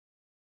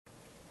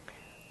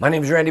My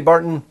name is Randy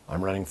Barton.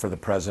 I'm running for the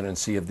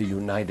presidency of the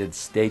United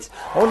States.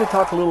 I want to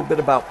talk a little bit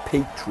about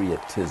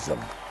patriotism.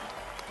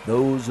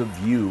 Those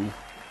of you,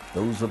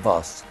 those of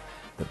us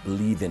that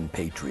believe in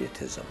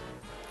patriotism.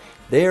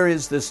 There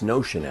is this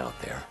notion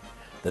out there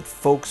that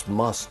folks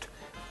must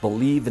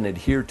believe and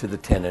adhere to the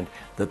tenet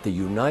that the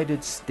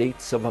United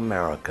States of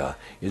America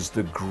is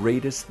the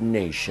greatest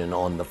nation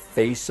on the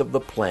face of the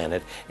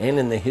planet and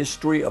in the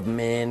history of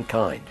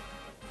mankind.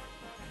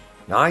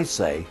 Now I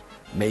say,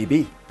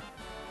 maybe.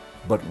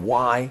 But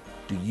why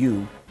do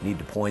you need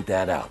to point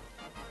that out?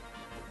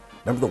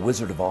 Remember the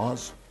Wizard of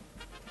Oz?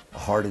 The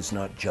heart is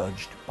not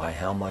judged by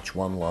how much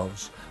one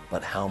loves,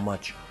 but how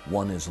much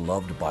one is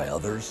loved by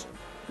others.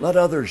 Let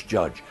others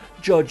judge.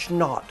 Judge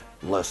not,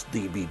 lest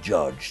thee be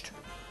judged.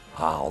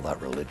 All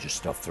that religious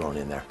stuff thrown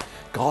in there.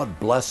 God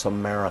bless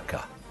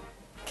America.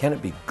 Can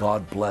it be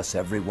God bless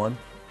everyone?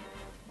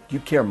 Do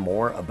you care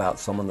more about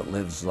someone that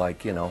lives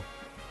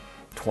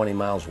 20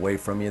 miles away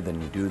from you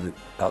than you do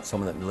about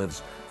someone that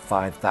lives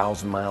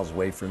 5,000 miles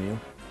away from you?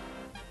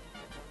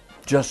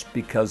 Just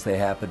because they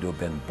happen to have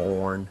been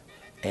born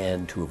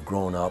and to have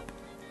grown up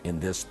in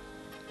this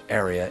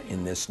area,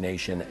 in this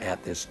nation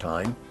at this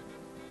time?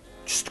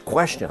 Just a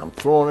question. I'm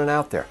throwing it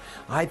out there.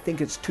 I think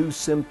it's too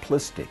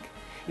simplistic.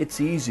 It's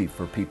easy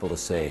for people to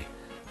say,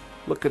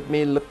 look at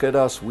me, look at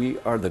us, we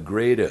are the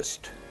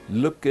greatest.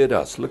 Look at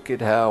us, look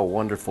at how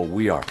wonderful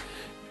we are.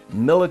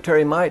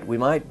 Military might, we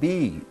might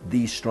be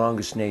the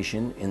strongest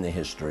nation in the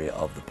history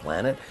of the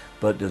planet,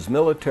 but does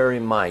military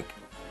might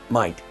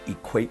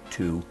equate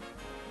to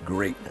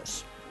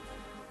greatness?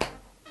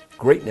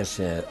 Greatness,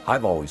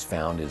 I've always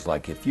found, is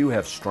like if you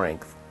have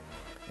strength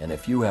and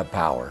if you have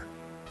power,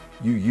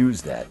 you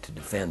use that to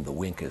defend the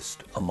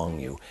weakest among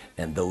you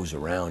and those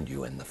around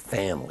you and the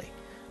family,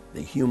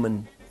 the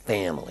human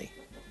family.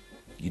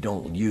 You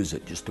don't use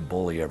it just to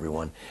bully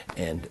everyone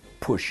and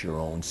push your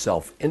own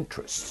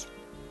self-interests.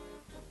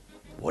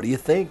 What do you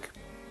think?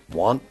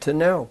 Want to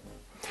know?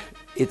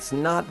 It's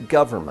not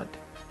government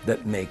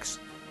that makes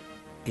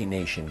a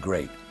nation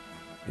great.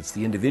 It's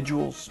the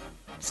individuals,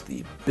 it's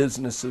the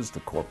businesses,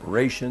 the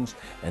corporations,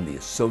 and the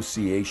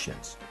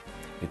associations.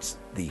 It's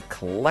the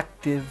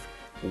collective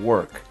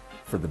work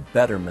for the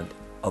betterment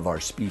of our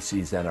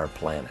species and our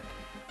planet.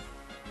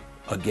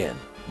 Again,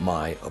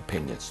 my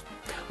opinions.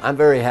 I'm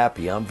very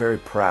happy, I'm very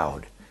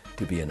proud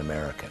to be an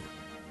American.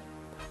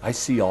 I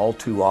see all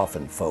too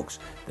often folks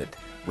that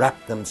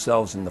wrap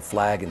themselves in the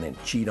flag and then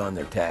cheat on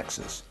their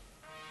taxes.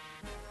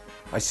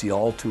 I see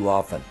all too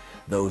often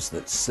those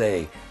that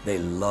say they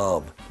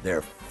love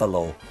their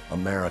fellow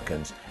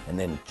Americans and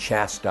then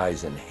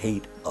chastise and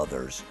hate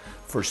others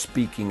for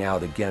speaking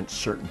out against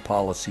certain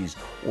policies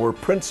or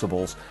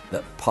principles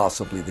that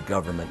possibly the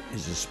government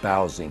is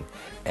espousing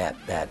at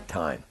that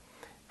time.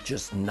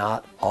 Just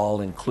not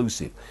all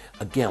inclusive.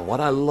 Again, what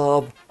I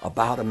love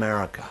about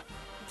America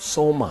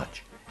so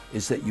much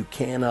is that you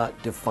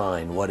cannot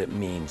define what it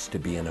means to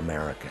be an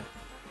American.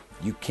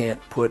 You can't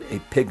put a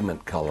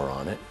pigment color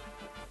on it.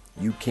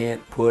 You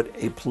can't put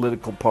a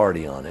political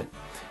party on it.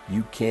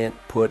 You can't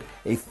put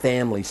a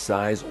family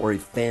size or a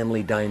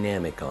family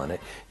dynamic on it.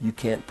 You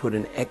can't put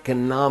an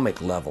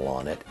economic level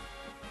on it.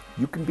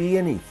 You can be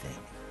anything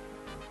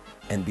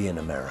and be an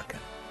American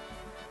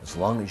as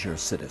long as you're a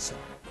citizen.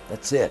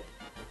 That's it.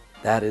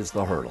 That is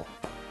the hurdle.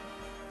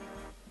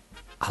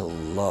 I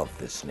love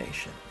this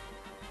nation.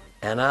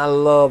 And I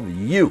love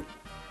you.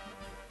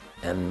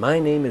 And my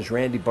name is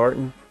Randy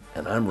Barton,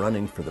 and I'm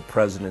running for the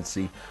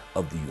presidency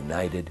of the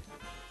United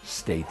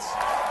States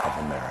of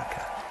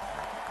America.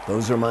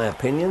 Those are my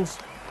opinions,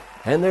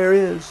 and there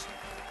is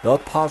the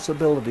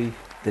possibility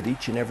that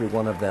each and every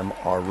one of them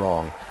are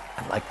wrong.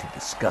 I'd like to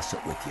discuss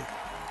it with you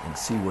and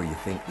see where you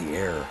think the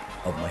error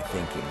of my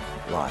thinking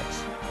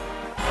lies.